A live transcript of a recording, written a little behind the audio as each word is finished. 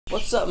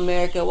What's up,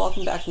 America?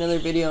 Welcome back to another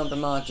video on the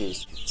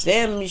Monsters.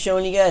 Today I'm going to be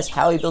showing you guys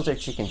how we built our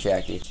chicken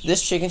tractor.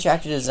 This chicken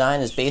tractor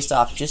design is based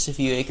off Just a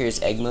Few Acres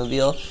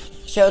Eggmobile.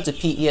 Shout out to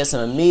Pete, he has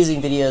some amazing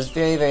videos,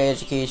 very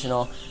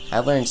educational.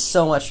 I've learned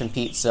so much from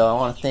Pete, so I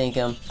want to thank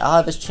him. I'll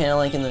have his channel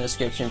link in the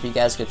description for you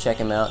guys to go check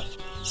him out.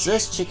 So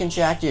this chicken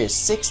tractor is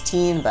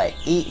 16 by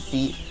 8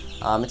 feet.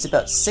 It's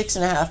about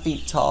 6.5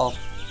 feet tall,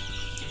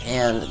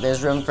 and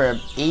there's room for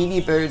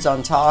 80 birds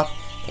on top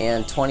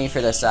and 20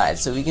 for the side,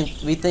 so we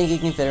think you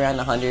can fit around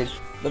 100.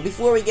 But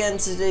before we get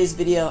into today's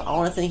video, I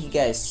want to thank you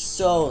guys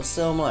so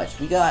much.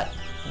 We got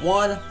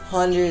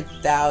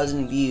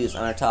 100,000 views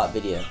on our top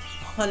video.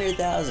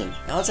 100,000.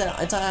 Now it's at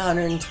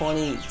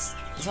 120. It's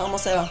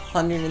almost at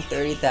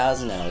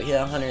 130,000 now. We hit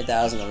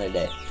 100,000 on their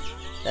day.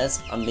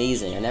 That's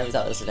amazing. I never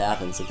thought this would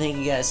happen. So thank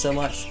you guys so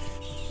much.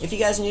 If you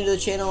guys are new to the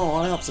channel and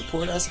want to help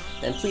support us,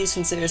 then please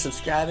consider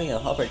subscribing. It'll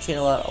help our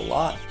channel out a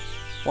lot.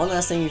 One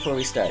last thing before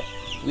we start.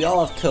 We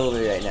all have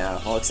COVID right now,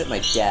 well, except my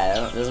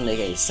dad. It doesn't make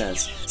any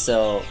sense.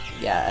 So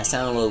yeah, I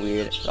sound a little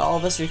weird. But all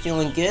of us are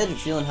feeling good, we're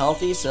feeling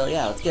healthy, so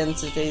yeah, let's get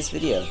into today's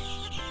video.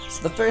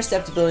 So the first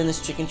step to building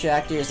this chicken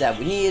tractor is that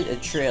we need a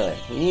trailer.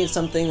 We need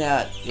something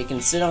that it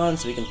can sit on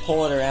so we can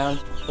pull it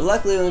around. But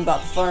luckily when we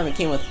bought the farm, it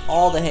came with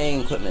all the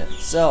haying equipment.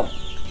 So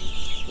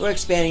we're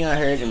expanding our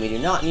herd and we do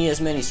not need as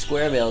many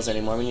square bales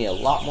anymore. We need a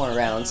lot more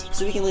rounds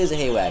so we can lose a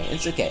hay wagon.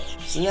 It's okay.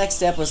 So the next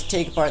step was to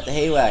take apart the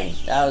hay wagon.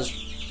 That was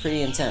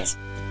pretty intense.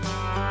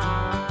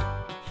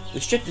 We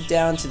stripped it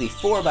down to the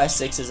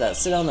 4x6s that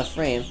sit on the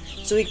frame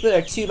so we could put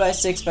our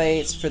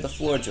 2x6x8s for the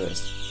floor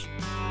joist.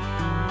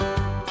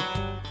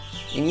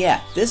 And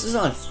yeah, this was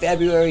on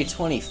February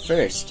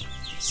 21st,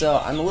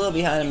 so I'm a little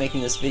behind on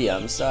making this video,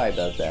 I'm sorry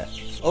about that.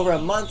 Over a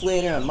month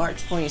later, on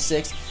March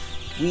 26th,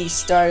 we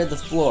started the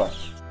floor.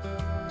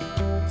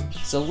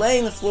 So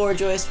laying the floor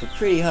joists were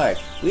pretty hard.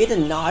 We had to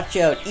notch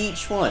out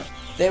each one.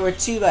 They were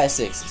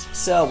 2x6s,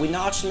 so we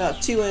notched them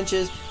out 2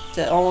 inches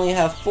to only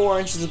have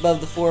 4 inches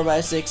above the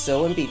 4x6, so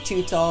it wouldn't be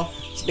too tall.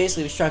 So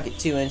basically we shrunk it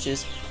 2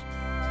 inches.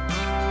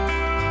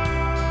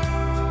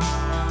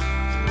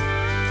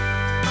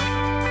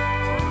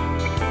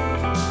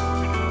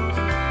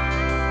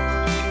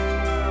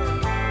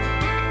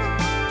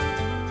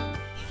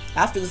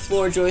 After the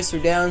floor joists were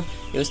down,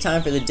 it was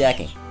time for the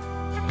decking.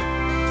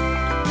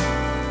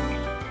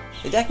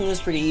 The decking was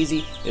pretty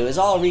easy. It was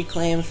all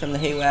reclaimed from the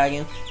hay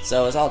wagon,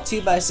 so it was all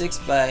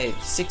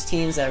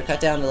 2x6x16s that were cut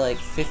down to like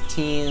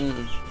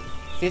 15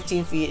 feet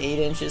 8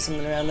 inches,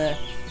 something around there.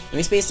 And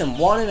we spaced them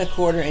 1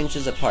 1/4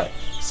 inches apart.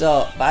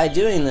 So by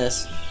doing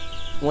this,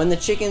 when the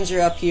chickens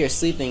are up here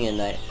sleeping at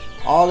night,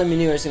 all the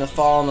manure is going to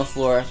fall on the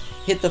floor,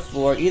 hit the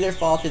floor, either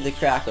fall through the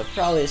crack, but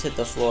probably just hit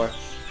the floor.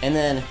 And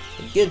then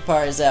the good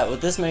part is that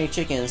with this many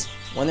chickens,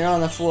 when they're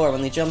on the floor,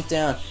 when they jump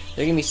down,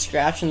 they're going to be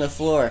scratching the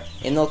floor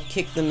and they'll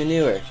kick the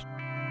manure.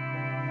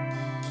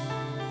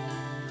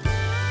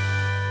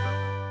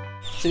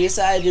 So we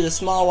decided to do the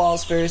small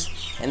walls first,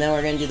 and then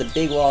we're going to do the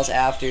big walls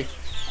after.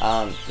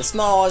 The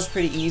small walls are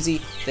pretty easy.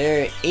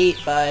 They're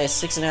 8 by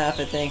 6.5,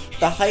 I think.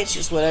 The height's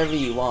just whatever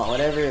you want,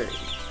 whatever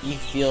you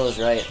feel is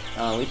right.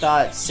 We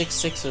thought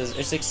 6'6"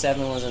 or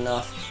 6'7" was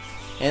enough.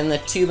 And the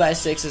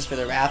 2x6s for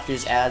the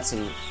rafters add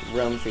some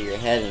room for your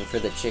head and for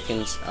the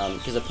chickens,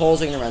 because the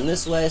poles are going to run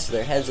this way, so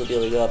their heads will be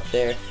able to go up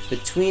there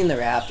between the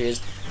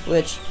rafters,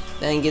 which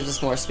then gives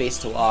us more space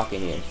to walk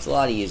in here. It's a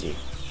lot easier.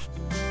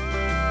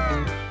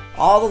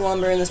 All the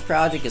lumber in this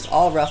project is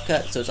all rough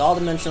cut, so it's all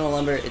dimensional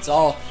lumber. It's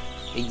all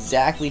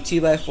exactly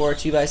 2x4,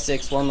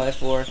 2x6,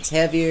 1x4. It's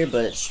heavier,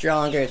 but it's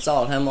stronger. It's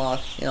all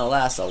hemlock. It'll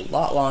last a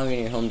lot longer than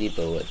your Home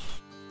Depot would.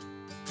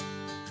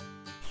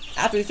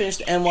 After we finished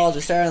the end walls, we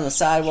started on the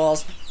side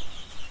walls.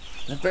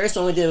 The first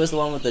one we did was the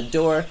one with the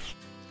door.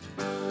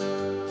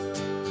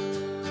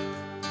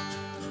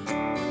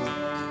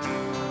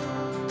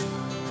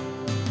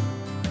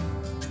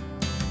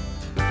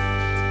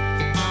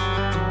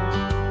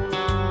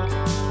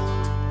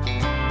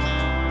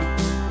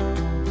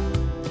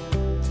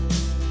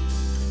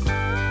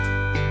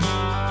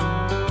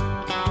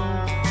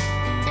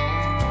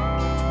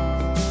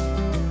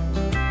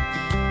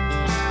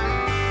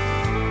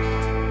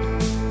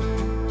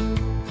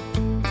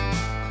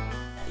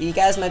 You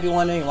guys might be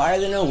wondering, why are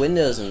there no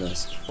windows in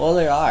this? Well,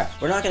 there are.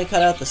 We're not going to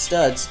cut out the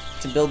studs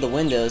to build the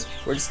windows.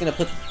 We're just going to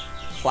put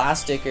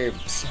plastic or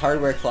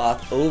hardware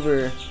cloth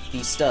over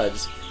these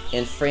studs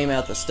and frame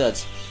out the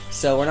studs.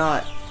 So we're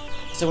not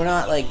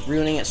like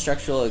ruining its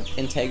structural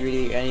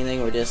integrity or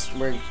anything.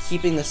 We're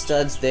keeping the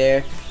studs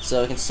there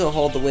so it can still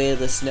hold the weight of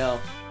the snow.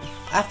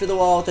 After the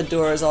wall with the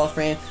door is all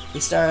framed, we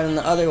started on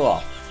the other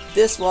wall.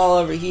 This wall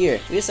over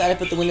here, we decided to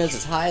put the windows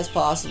as high as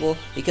possible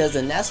because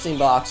the nesting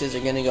boxes are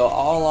going to go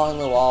all along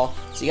the wall,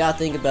 so you gotta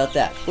think about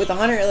that. With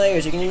 100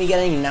 layers, you're going to be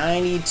getting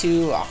 90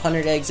 to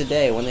 100 eggs a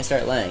day when they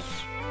start laying.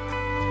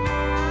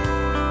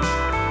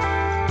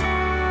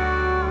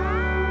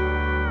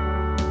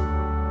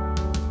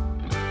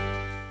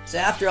 So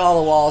after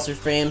all the walls are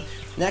framed,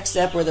 next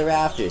step were the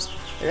rafters.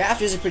 The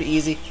rafters are pretty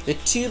easy. They're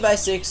 2 by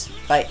 6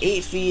 by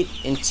 8 feet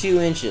and 2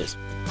 inches.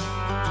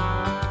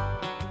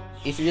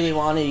 If you really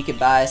wanted, you could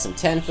buy some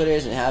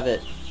 10-footers and have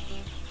it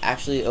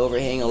actually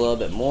overhang a little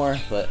bit more,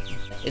 but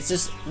it's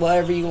just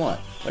whatever you want,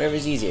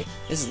 whatever's easier.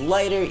 This is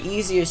lighter,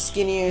 easier,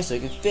 skinnier, so it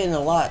can fit in a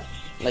lot,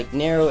 like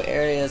narrow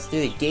areas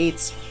through the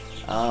gates.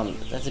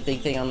 That's a big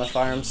thing on the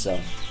farm, so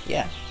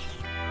yeah.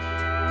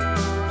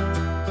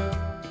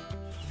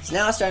 So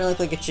now it's starting to look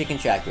like a chicken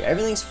tractor.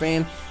 Everything's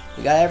framed,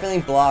 we got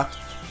everything blocked.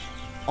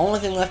 Only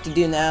thing left to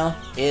do now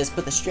is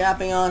put the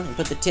strapping on and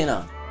put the tin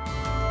on.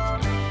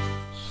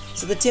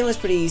 So the tin was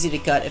pretty easy to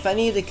cut. If I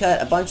needed to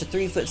cut a bunch of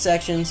 3-foot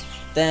sections,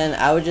 then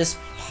I would just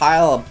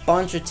pile a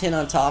bunch of tin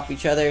on top of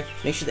each other,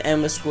 make sure the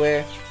end was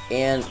square,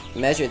 and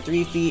measure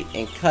 3 feet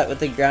and cut with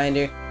the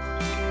grinder.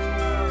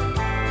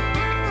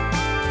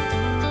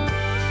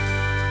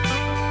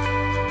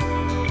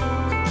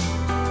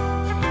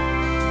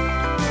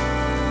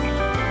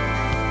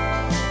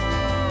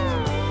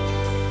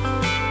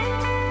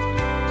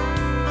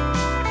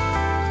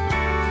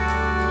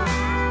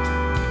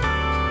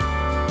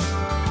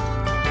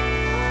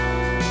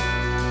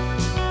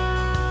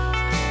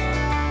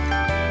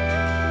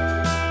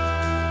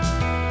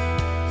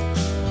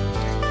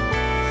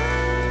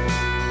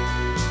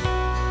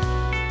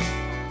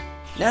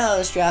 Now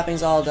the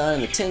strapping's all done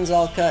and the tin's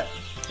all cut,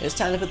 it's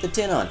time to put the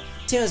tin on.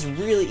 The tin is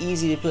really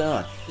easy to put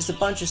on. Just a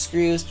bunch of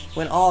screws,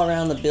 went all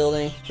around the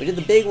building. We did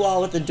the big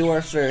wall with the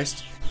door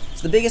first.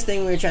 So the biggest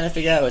thing we were trying to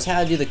figure out was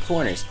how to do the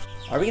corners.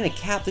 Are we going to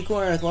cap the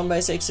corner with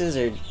 1x6s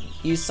or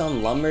use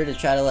some lumber to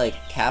try to like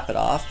cap it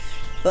off?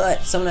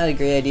 But someone had a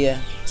great idea.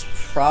 It's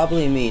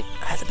probably me.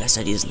 I have the best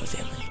ideas in the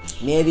family.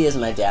 Maybe it's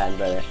my dad and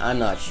brother, I'm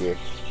not sure.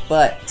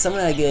 But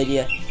someone had a good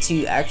idea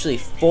to actually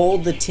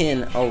fold the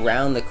tin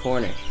around the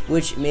corner,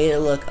 which made it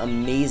look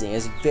amazing.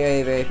 It's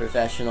very, very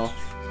professional.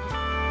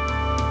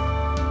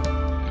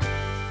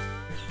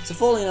 So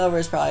folding over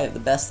is probably the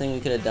best thing we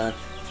could have done.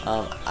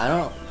 I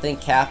don't think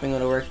capping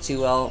would have worked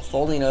too well.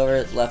 Folding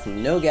over left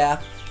no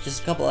gap,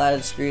 just a couple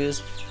added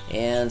screws,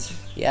 and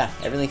yeah,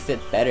 everything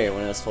fit better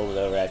when it was folded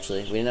over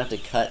actually. We didn't have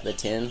to cut the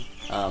tin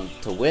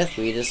to width,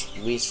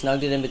 we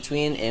snugged it in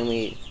between and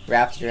we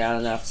wrapped it around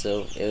enough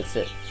so it would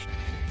fit.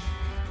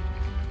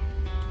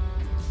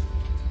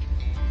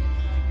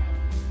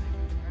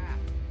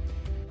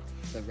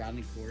 The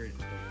rounding cord.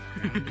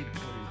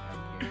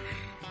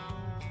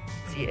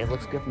 See, it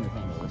looks good from the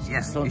angle.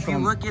 Yeah, so if you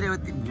look at it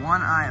with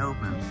one eye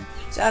open.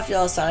 So after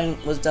all this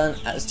time was done,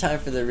 it was time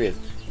for the roof.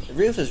 The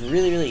roof was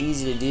really, really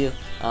easy to do.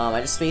 I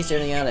just spaced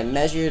everything out. I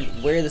measured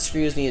where the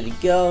screws needed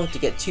to go to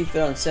get 2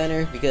 foot on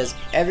center because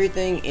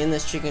everything in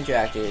this chicken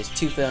tractor is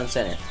 2 foot on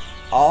center.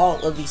 All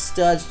of these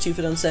studs 2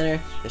 foot on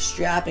center, the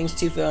strappings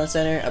 2 foot on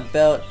center,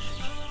 about,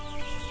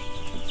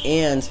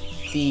 and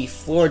the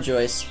floor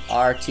joists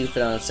are 2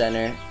 foot on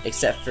center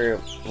except for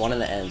one of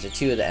the ends or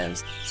 2 of the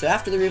ends. So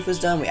after the roof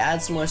was done, we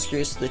added some more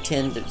screws to the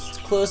tin to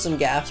close some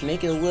gaps,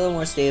 make it a little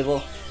more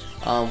stable.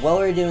 While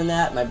we were doing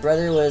that, my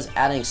brother was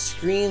adding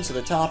screens to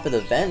the top of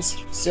the vents.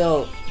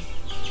 So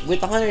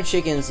with 100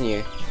 chickens in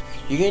here,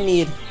 you're gonna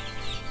need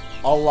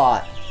a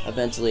lot of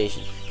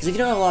ventilation. Because if you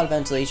don't have a lot of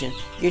ventilation,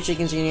 your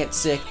chickens are gonna get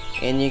sick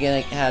and you're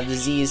gonna have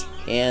disease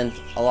and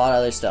a lot of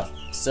other stuff.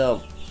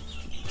 So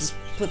just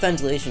put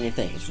ventilation in your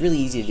thing. It's really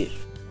easy to do.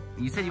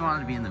 You said you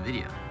wanted to be in the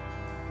video.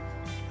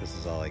 This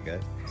is all I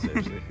got,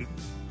 seriously.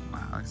 Wow,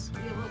 that's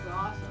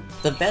Awesome.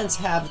 The vents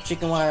have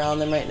chicken wire on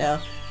them right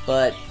now,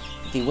 but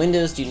the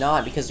windows do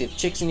not because we have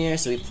chicks in here,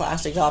 so we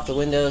plasticed off the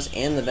windows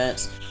and the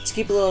vents to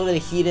keep a little bit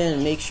of heat in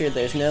and make sure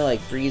there's no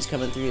like breeze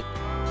coming through.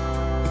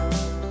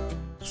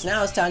 So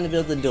now it's time to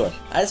build the door.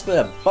 I just put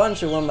a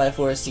bunch of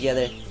 1x4s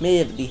together,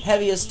 made it the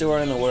heaviest door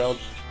in the world.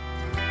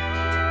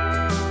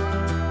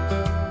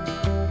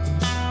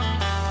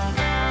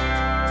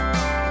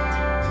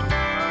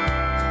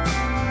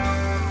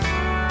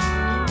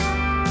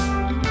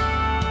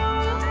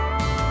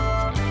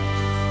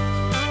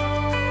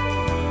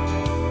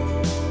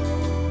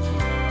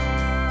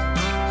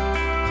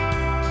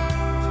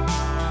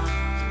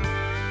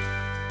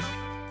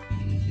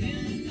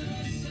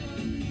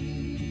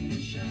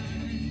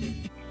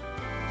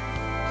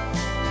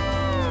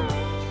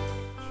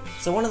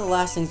 So one of the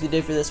last things we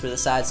did for this were the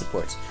side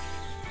supports.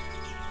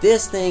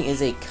 This thing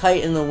is a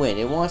kite in the wind.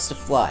 It wants to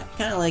fly.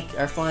 Kind of like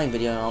our flying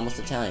video on Almost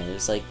Italian.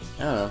 It's like,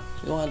 I don't know,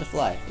 we wanted to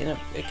fly. You know,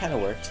 it kind of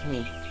worked. I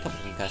mean, a couple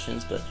of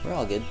concussions, but we're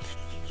all good.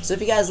 So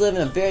if you guys live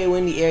in a very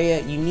windy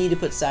area, you need to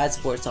put side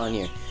supports on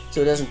here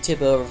so it doesn't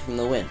tip over from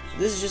the wind.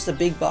 This is just a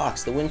big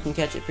box. The wind can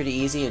catch it pretty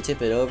easy and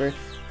tip it over.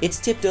 It's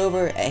tipped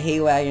over a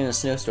hay wagon in a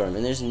snowstorm,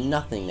 and there's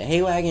nothing. The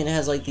hay wagon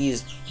has like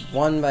these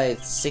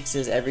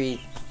 1x6s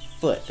every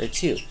foot or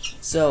 2,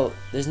 so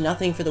there's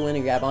nothing for the wind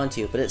to grab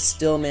onto, but it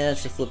still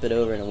managed to flip it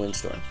over in a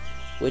windstorm,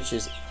 which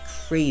is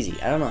crazy.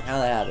 I don't know how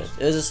that happened.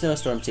 It was a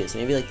snowstorm too, so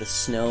maybe like the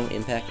snow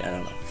impact, I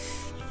don't know.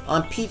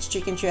 On Pete's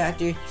chicken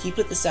tractor, he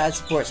put the side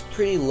supports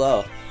pretty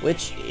low,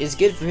 which is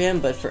good for him,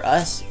 but for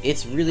us,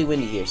 it's really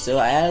windy here, so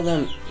I added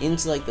them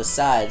into like the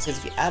sides, because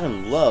if you add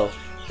them low,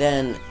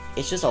 then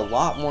it's just a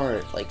lot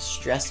more like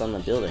stress on the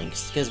building,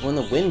 because when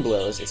the wind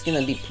blows, it's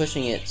gonna be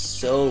pushing it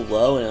so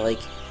low, and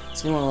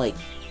it's gonna want to like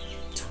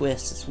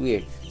twist. It's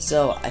weird.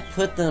 So I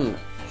put them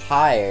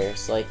higher,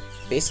 so like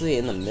basically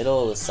in the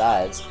middle of the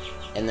sides,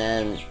 and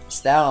then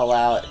so that'll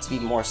allow it to be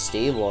more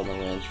stable in the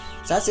wind.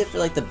 So that's it for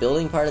like the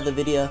building part of the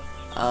video.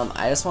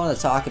 I just want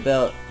to talk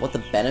about what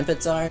the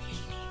benefits are.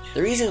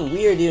 The reason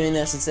we are doing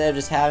this instead of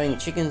just having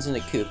chickens in a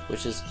coop,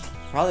 which is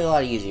probably a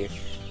lot easier,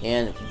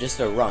 and just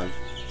a run,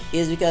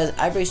 is because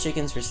I've raised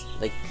chickens for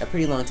like a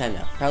pretty long time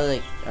now. Probably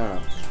like, I don't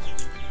know,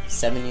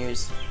 7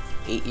 years,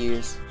 8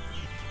 years.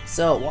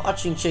 So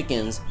watching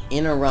chickens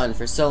in a run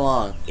for so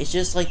long, it's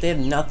just like they have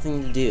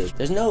nothing to do.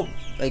 There's no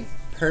like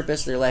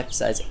purpose to their life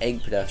besides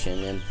egg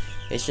production, and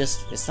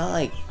it's not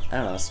like, I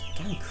don't know, it's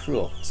kind of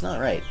cruel. It's not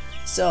right.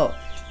 So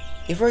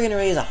if we're gonna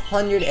raise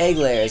 100 egg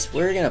layers,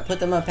 we're gonna put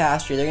them on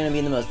pasture. They're gonna be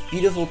in the most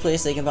beautiful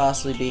place they can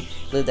possibly be,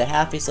 live the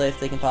happiest life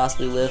they can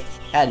possibly live,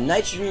 add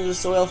nitrogen to the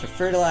soil for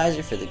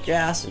fertilizer for the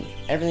grass and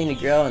everything to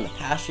grow in the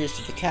pastures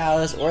to the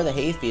cows or the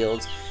hay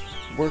fields.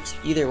 Works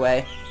either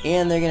way.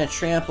 And they're gonna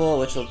trample,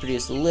 which will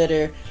produce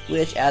litter,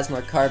 which adds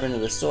more carbon to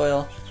the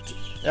soil.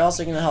 They're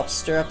also gonna help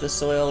stir up the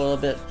soil a little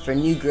bit for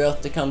new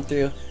growth to come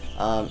through,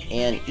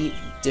 and eat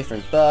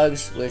different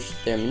bugs, which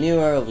their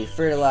manure will be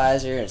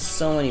fertilizer, and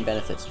so many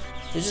benefits.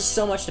 There's just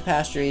so much to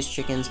pasture-raised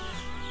chickens,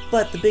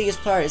 but the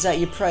biggest part is that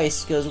your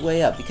price goes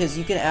way up because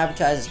you can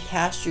advertise as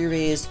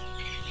pasture-raised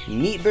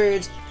meat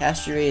birds,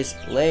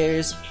 pasture-raised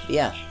layers,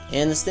 yeah.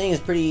 And this thing is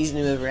pretty easy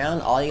to move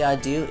around. All you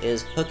gotta do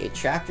is hook a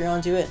tractor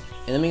onto it,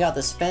 and then we got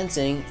this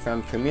fencing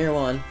from Premier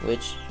One,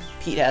 which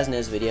Pete has in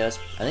his videos.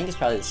 I think it's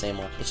probably the same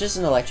one. It's just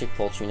an electric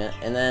poultry net,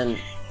 and then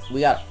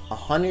we got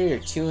 100 or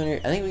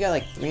 200, I think we got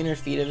like 300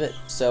 feet of it,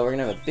 so we're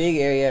gonna have a big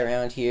area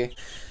around here.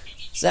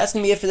 So that's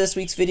gonna be it for this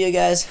week's video,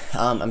 guys.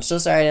 I'm so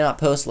sorry I did not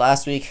post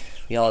last week.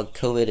 We all had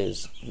COVID. It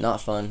was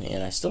not fun,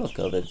 and I still have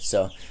COVID.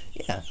 So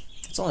yeah,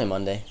 it's only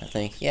Monday, I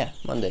think. Yeah,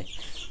 Monday.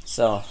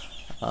 So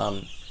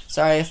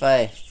sorry if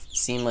I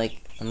seem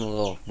like I'm a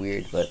little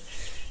weird, but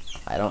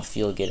I don't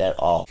feel good at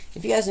all.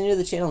 If you guys are new to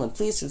the channel, then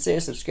please consider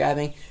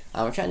subscribing.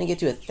 We're trying to get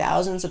to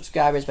 1,000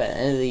 subscribers by the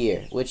end of the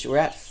year, which we're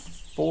at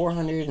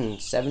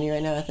 470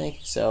 right now, I think.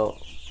 So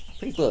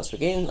pretty close. We're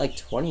getting like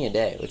 20 a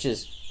day, which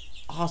is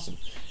awesome.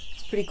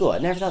 Pretty cool. I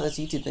never thought this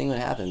YouTube thing would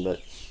happen,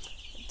 but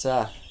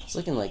it's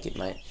looking like it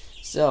might.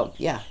 So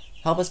yeah,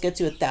 help us get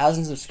to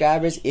 1,000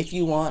 subscribers if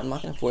you want. I'm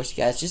not gonna force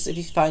you guys. Just if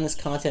you find this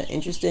content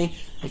interesting,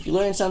 if you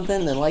learn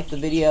something, then like the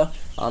video.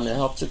 It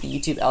helps with the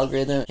YouTube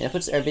algorithm, and it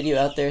puts our video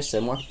out there so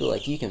more people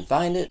like you can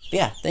find it. But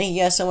yeah, thank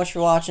you guys so much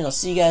for watching. I'll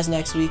see you guys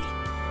next week.